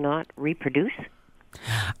you cannot reproduce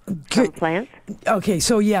from plants? Okay,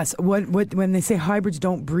 so yes, what when they say hybrids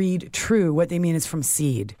don't breed true, what they mean is from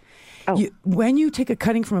seed. When you take a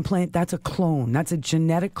cutting from a plant, that's a clone. That's a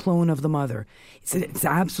genetic clone of the mother. It's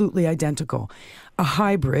absolutely identical. A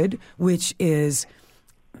hybrid, which is...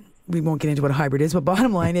 We won't get into what a hybrid is, but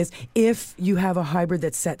bottom line is if you have a hybrid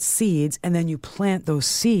that sets seeds and then you plant those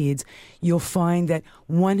seeds, you'll find that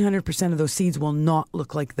 100% of those seeds will not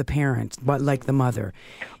look like the parent, but like the mother.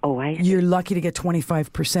 Oh, I see. You're lucky to get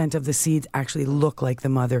 25% of the seeds actually look like the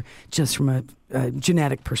mother just from a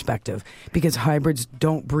genetic perspective because hybrids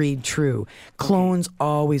don't breed true. Clones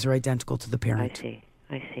always are identical to the parent.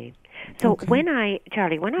 I see. So when I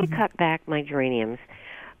cut back my geraniums,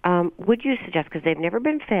 would you suggest, because they've never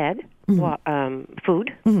been fed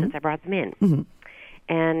food since I brought them in,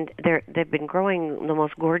 and they've been growing the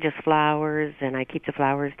most gorgeous flowers, and I keep the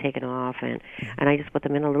flowers taken off, and I just put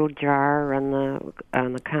them in a little jar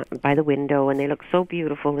by the window, and they look so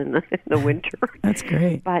beautiful in the winter. That's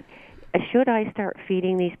great. But should I start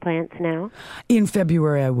feeding these plants now? In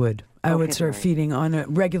February, I would. I would start feeding on a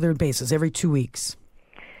regular basis, every 2 weeks.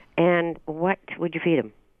 And what would you feed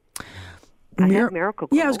them? Miracle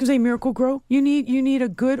Grow. Yeah, I was going to say Miracle Grow. You need a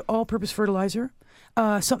good all-purpose fertilizer.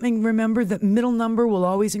 Remember that middle number will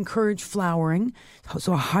always encourage flowering.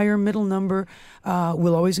 So a higher middle number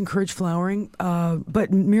will always encourage flowering.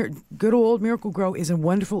 But good old Miracle Grow is a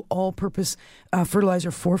wonderful all-purpose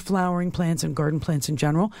fertilizer for flowering plants and garden plants in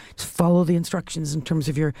general. Just follow the instructions in terms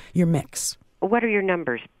of your mix. What are your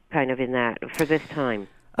numbers kind of in that for this time?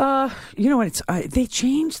 You know what? They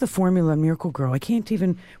changed the formula in Miracle Grow. I can't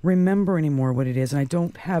even remember anymore what it is, and I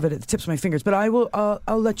don't have it at the tips of my fingers. But I will.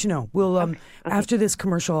 I'll let you know. We'll after this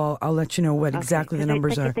commercial, I'll let you know what exactly the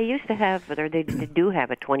numbers are. They used to have, or they do have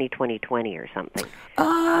a 20-20-20 or something.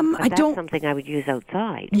 That's something I would use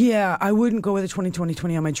outside. Yeah, I wouldn't go with a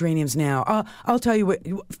 20-20-20 on my geraniums now. I'll tell you what.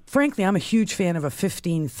 Frankly, I'm a huge fan of a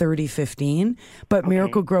 15-30-15, but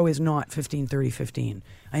Miracle Grow is not 15-30-15.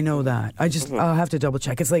 I know that. I'll have to double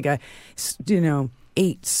check. It's like a,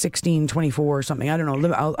 8-16-24 or something. I don't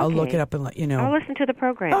know. I'll look it up and let you know. I'll listen to the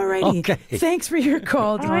program. Alrighty. Okay. Thanks for your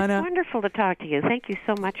call, Donna. It's wonderful to talk to you. Thank you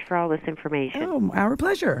so much for all this information. Oh, our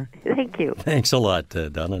pleasure. Thank you. Thanks a lot,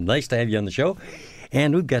 Donna. Nice to have you on the show.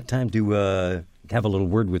 And we've got time to have a little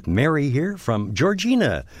word with Mary here from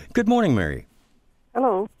Georgina. Good morning, Mary.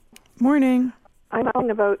 Hello. Morning. I'm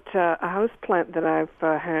talking about a house plant that I've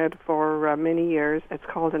had for many years. It's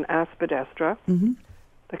called an aspidistra,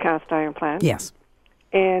 the cast iron plant. Yes.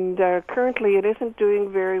 And currently, it isn't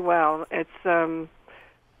doing very well. I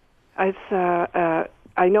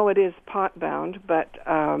know it is pot bound, but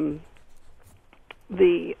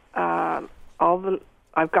there's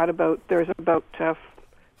about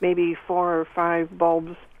maybe 4 or 5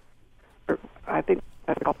 bulbs, or I think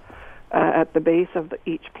that's called, at the base of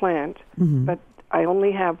each plant, but I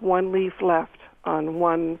only have 1 leaf left on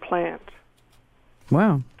 1 plant.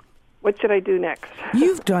 Wow. What should I do next?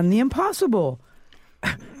 You've done the impossible.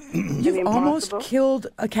 You've almost killed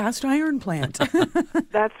a cast iron plant.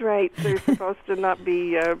 That's right. They're supposed to not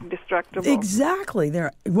be destructible. Exactly.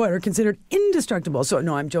 They're what are considered indestructible. So,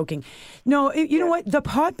 no, I'm joking. No, you know what? The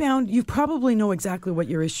pot bound, you probably know exactly what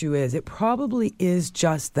your issue is. It probably is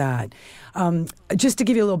just that. Just to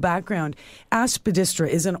give you a little background, aspidistra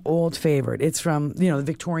is an old favorite. It's from, the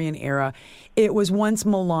Victorian era. It was once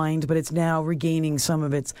maligned, but it's now regaining some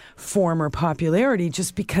of its former popularity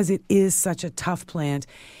just because it is such a tough plant.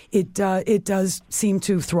 It does seem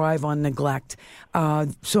to thrive on neglect.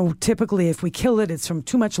 So typically if we kill it, it's from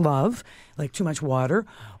too much love, like too much water,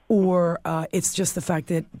 or it's just the fact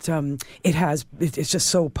that it's just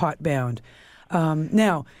so pot bound.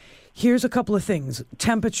 Now, Here's a couple of things.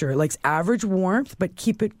 Temperature, like average warmth, but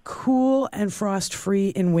keep it cool and frost-free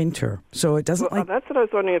in winter. So it doesn't That's what I was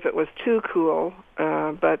wondering, if it was too cool,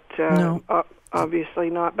 but no. Obviously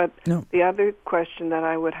not. But no. The other question that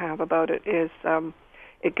I would have about it is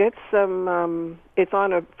it gets some, it's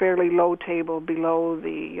on a fairly low table below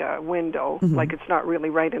the window, like it's not really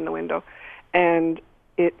right in the window, and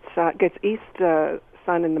it gets east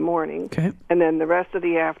sun in the morning, and then the rest of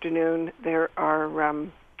the afternoon there are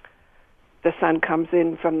the sun comes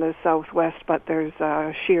in from the southwest, but there's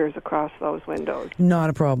shears across those windows. Not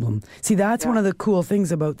a problem. See, that's one of the cool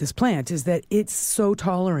things about this plant is that it's so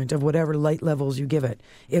tolerant of whatever light levels you give it.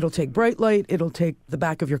 It'll take bright light. It'll take the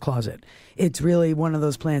back of your closet. It's really one of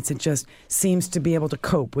those plants that just seems to be able to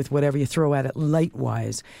cope with whatever you throw at it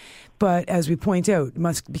light-wise. But as we point out, it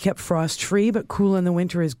must be kept frost-free, but cool in the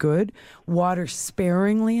winter is good. Water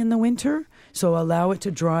sparingly in the winter, so allow it to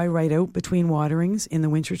dry right out between waterings in the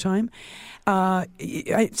wintertime.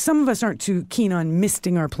 Some of us aren't too keen on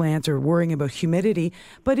misting our plants or worrying about humidity,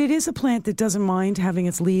 but it is a plant that doesn't mind having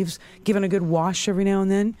its leaves given a good wash every now and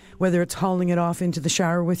then, whether it's hauling it off into the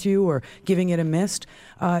shower with you or giving it a mist.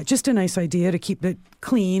 Just a nice idea to keep it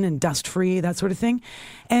clean and dust-free, that sort of thing.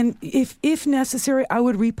 And if necessary, I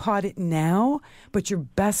would repot it now, but your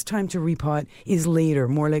best time to repot is later,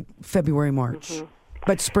 more like February, March.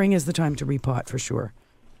 But spring is the time to repot for sure.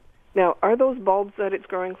 Now, are those bulbs that it's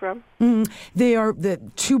growing from? They are the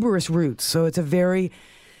tuberous roots, so it's a very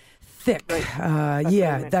thick,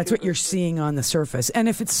 that's what you're seeing on the surface. And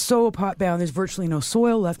if it's so pot-bound, there's virtually no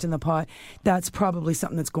soil left in the pot, that's probably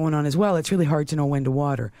something that's going on as well. It's really hard to know when to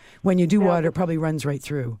water. When you do water, it probably runs right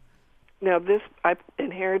through. Now, I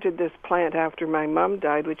inherited this plant after my mom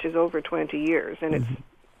died, which is over 20 years, and it's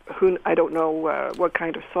I don't know what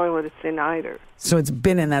kind of soil it's in either. So it's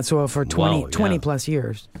been in that soil for 20 plus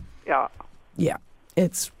years. Yeah. Yeah.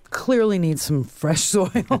 It's clearly needs some fresh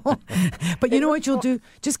soil. But you know what you'll do?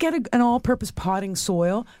 Just get an all-purpose potting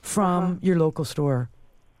soil from your local store.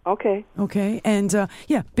 Okay. And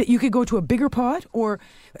but you could go to a bigger pot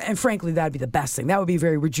and frankly, that'd be the best thing. That would be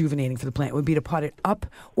very rejuvenating for the plant, would be to pot it up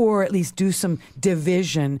or at least do some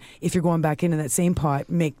division. If you're going back into that same pot,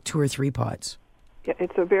 make 2 or 3 pots. Yeah,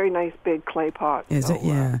 it's a very nice big clay pot. Is it?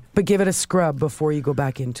 Yeah. But give it a scrub before you go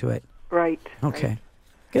back into it. Right. Okay. Right.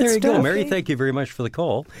 Good there you go, Mary. Thank you very much for the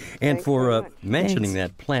call and for mentioning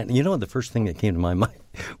that plant. You know, the first thing that came to my mind,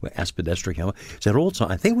 aspidistra, is that old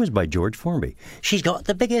song. I think it was by George Formby. She's got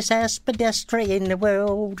the biggest aspidistra in the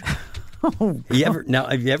world. Have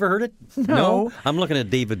you ever heard it? No. I'm looking at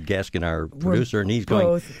David Gaskin, our producer, and he's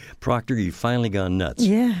going, Proctor, you've finally gone nuts.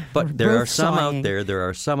 Yeah. But there are some out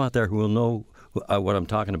there who will know what I'm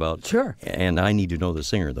talking about. Sure. And I need to know the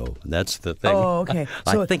singer, though. That's the thing. Oh, okay.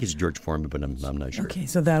 I think it's George Formby, but I'm not sure. Okay,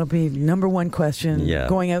 so that'll be number one question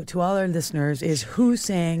going out to all our listeners is who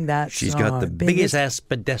sang that She's song? Got the biggest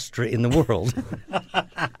aspidistra in the world.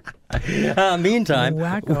 Meantime,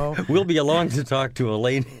 we'll be along to talk to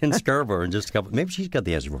Elaine in Scarborough in just a couple. Maybe she's got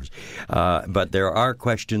the answer for us. But there are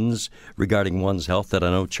questions regarding one's health that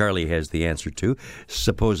I know Charlie has the answer to.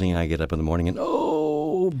 Supposing I get up in the morning and,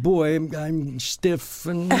 oh boy, I'm stiff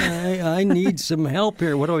and I need some help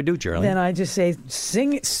here. What do I do, Charlie? Then I just say,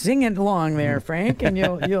 sing it along there, Frank, and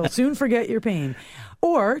you'll soon forget your pain.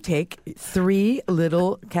 Or take 3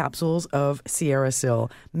 little capsules of Sierra Sil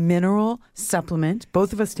mineral supplement.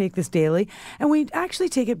 Both of us take this daily, and we actually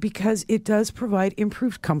take it because it does provide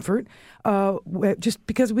improved comfort. Just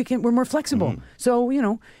because we're more flexible. So we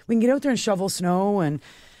can get out there and shovel snow and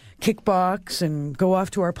kickbox and go off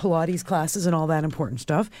to our Pilates classes and all that important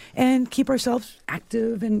stuff, and keep ourselves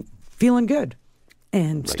active and feeling good.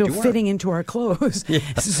 And still fitting into our clothes.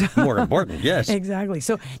 More important, yes. Exactly.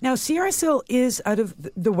 So now Sierra Sil is out of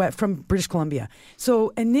the wet from British Columbia.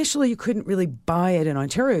 So initially you couldn't really buy it in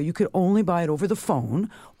Ontario. You could only buy it over the phone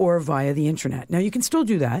or via the internet. Now you can still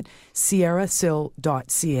do that,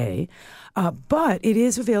 sierrasil.ca, but it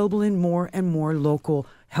is available in more and more local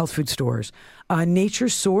health food stores. Nature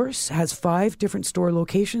Source has 5 different store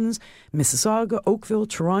locations: Mississauga, Oakville,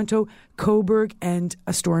 Toronto, Cobourg, and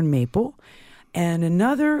a store in Maple. And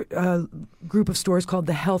another group of stores called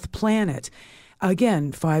the Health Planet.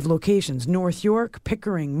 Again, 5 locations: North York,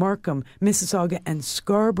 Pickering, Markham, Mississauga, and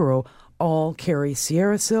Scarborough all carry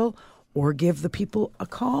Sierra Sil. Or give the people a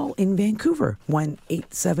call in Vancouver,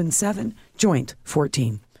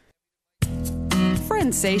 1-877-JOINT-14.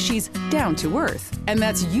 Friends say she's down to earth, and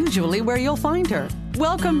that's usually where you'll find her.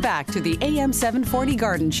 Welcome back to the AM 740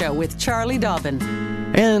 Garden Show with Charlie Dobbin.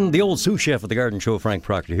 And the old sous chef of the Garden Show, Frank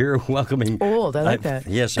Proctor, here, welcoming... Old, I like that.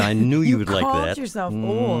 Yes, I knew you would like that. You called yourself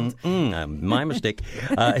old. My mistake.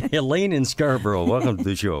 Elaine in Scarborough, welcome to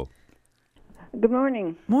the show. Good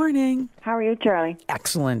morning. Morning. How are you, Charlie?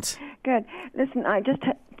 Excellent. Good. Listen,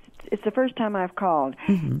 it's the first time I've called,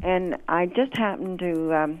 and I just happened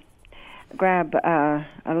to grab a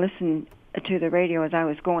listen to the radio as I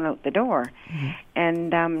was going out the door,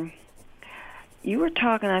 and you were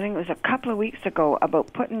talking, I think it was a couple of weeks ago,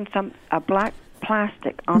 about putting a black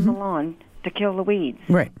plastic on the lawn to kill the weeds.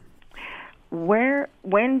 Right.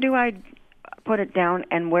 When do I put it down,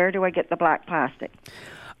 and where do I get the black plastic?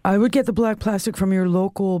 I would get the black plastic from your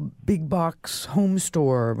local big box home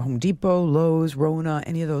store, Home Depot, Lowe's, Rona,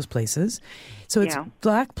 any of those places. So it's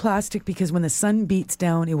black plastic because when the sun beats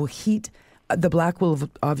down, it will heat. The black will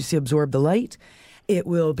obviously absorb the light. It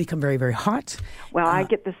will become very, very hot. Well, I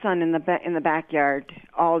get the sun in the backyard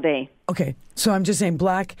all day. Okay, so I'm just saying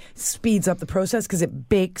black speeds up the process because it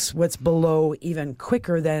bakes what's below even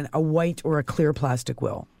quicker than a white or a clear plastic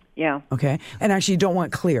will. Yeah. Okay. And actually, you don't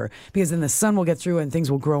want clear because then the sun will get through and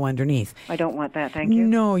things will grow underneath. I don't want that. Thank you.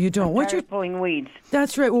 No, you don't. I'm tired of pulling weeds.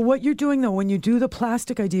 That's right. Well, what you're doing though, when you do the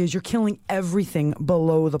plastic idea, is you're killing everything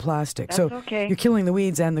below the plastic. That's so okay. You're killing the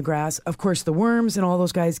weeds and the grass. Of course, the worms and all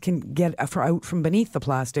those guys can get out from beneath the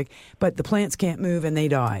plastic, but the plants can't move and they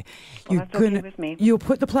die. Well, that's okay with me. You'll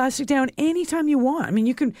put the plastic down anytime you want. I mean,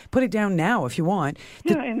 you can put it down now if you want.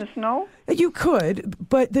 In the snow? You could,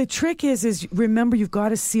 but the trick is remember you've got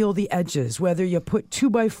to seal the edges, whether you put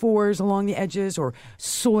 2x4s along the edges or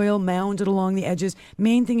soil mounded along the edges.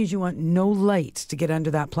 Main thing is you want no light to get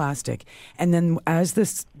under that plastic. And then as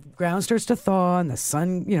the ground starts to thaw and the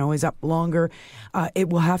sun, is up longer, it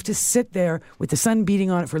will have to sit there with the sun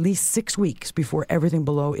beating on it for at least 6 weeks before everything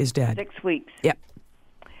below is dead. 6 weeks? Yep.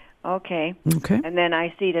 Okay. Okay. And then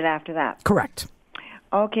I seed it after that? Correct.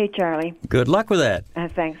 Okay, Charlie. Good luck with that.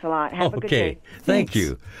 Thanks a lot. Have a good day. Thank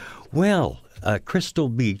you. Well, Crystal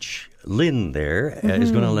Beach, Lynn there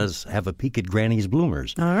is going to let us have a peek at Granny's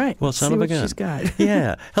bloomers. All right. Well, son of a gun. She's got.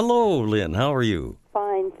 Yeah. Hello, Lynn. How are you?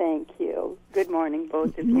 Fine, thank you. Good morning,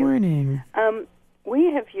 both of you. Good morning.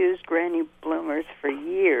 We have used Granny bloomers for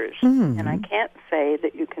years, and I can't say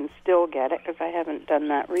that you can still get it because I haven't done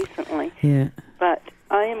that recently. Yeah. But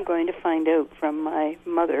I am going to find out from my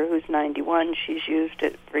mother, who's 91. She's used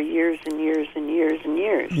it for years and years and years and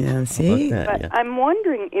years. Yeah, see? But I'm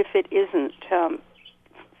wondering if it isn't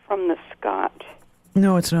from the Scott.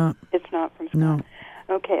 No, it's not. It's not from Scott. No.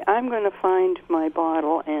 Okay, I'm going to find my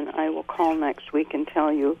bottle, and I will call next week and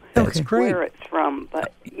tell you where it's from.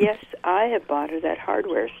 But, yes, I have bought it at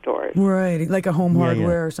hardware stores. Right, like a home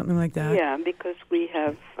hardware or something like that. Yeah, because we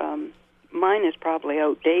have... mine is probably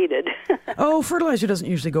outdated. Oh, fertilizer doesn't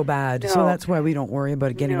usually go bad, so that's why we don't worry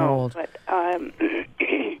about it getting old. But,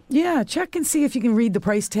 yeah, check and see if you can read the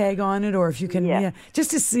price tag on it or if you can,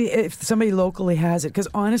 just to see if somebody locally has it. Because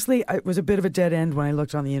honestly, it was a bit of a dead end when I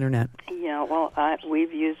looked on the internet. Yeah, well,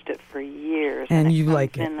 we've used it for years. And you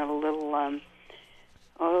like it. In a little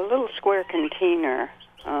square container.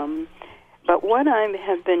 But what I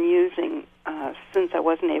have been using, since I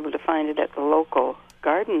wasn't able to find it at the local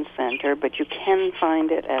garden center, but you can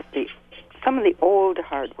find it at some of the old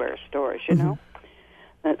hardware stores, you know,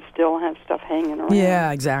 that still have stuff hanging around.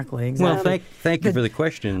 Yeah, exactly. Well, thank you for the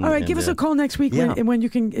question. All right, give us a call next week when you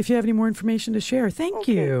can, if you have any more information to share. Thank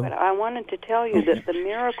you. But I wanted to tell you that the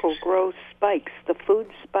Miracle Grow spikes, the food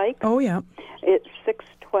spikes. Oh yeah. It's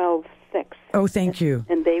 612.6. Oh, thank you.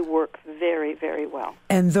 And they work very, very well.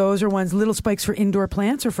 And those are little spikes for indoor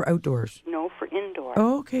plants or for outdoors? No, for indoor.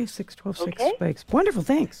 Oh, okay, 612.6 spikes. Wonderful,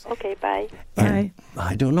 thanks. Okay, bye. Bye.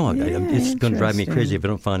 I don't know. It's going to drive me crazy if I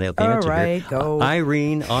don't find out the answer. All right, go.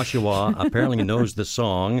 Irene Oshawa apparently knows the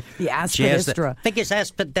song. The Aspidistra. Biggest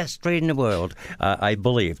aspidistra in the world, I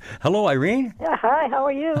believe. Hello, Irene. Yeah, hi, how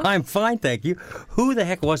are you? I'm fine, thank you. Who the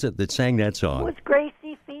heck was it that sang that song? It was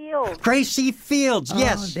Gracie Fields. Gracie Fields,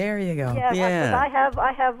 yes. Oh, there you go. Yeah.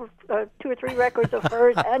 I have 2 or 3 records of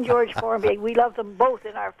hers and George Formby. We love them both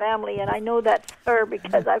in our family, and I know that's her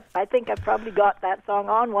because I think I've probably got that song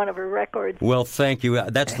on one of her records. Well, thank you.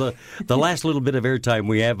 That's the last little bit of airtime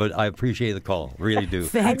we have, but I appreciate the call. Really do.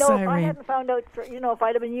 Thanks, I know Irene. if I hadn't found out, if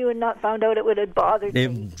I'd have been you and not found out, it would have bothered me.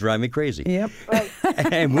 It'd drive me crazy. Yep. Right.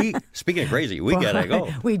 And speaking of crazy, we got to go.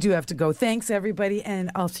 We do have to go. Thanks, everybody, and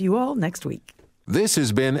I'll see you all next week. This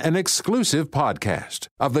has been an exclusive podcast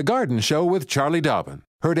of The Garden Show with Charlie Dobbin.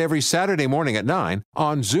 Heard every Saturday morning at 9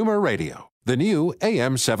 on Zoomer Radio, the new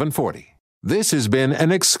AM 740. This has been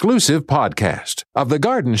an exclusive podcast of The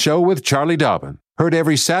Garden Show with Charlie Dobbin. Heard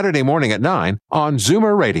every Saturday morning at 9 on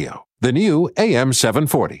Zoomer Radio, the new AM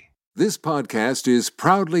 740. This podcast is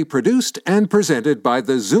proudly produced and presented by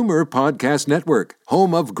the Zoomer Podcast Network,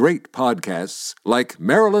 home of great podcasts like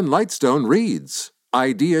Marilyn Lightstone Reads,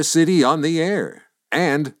 Idea City on the Air,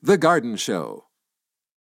 and The Garden Show.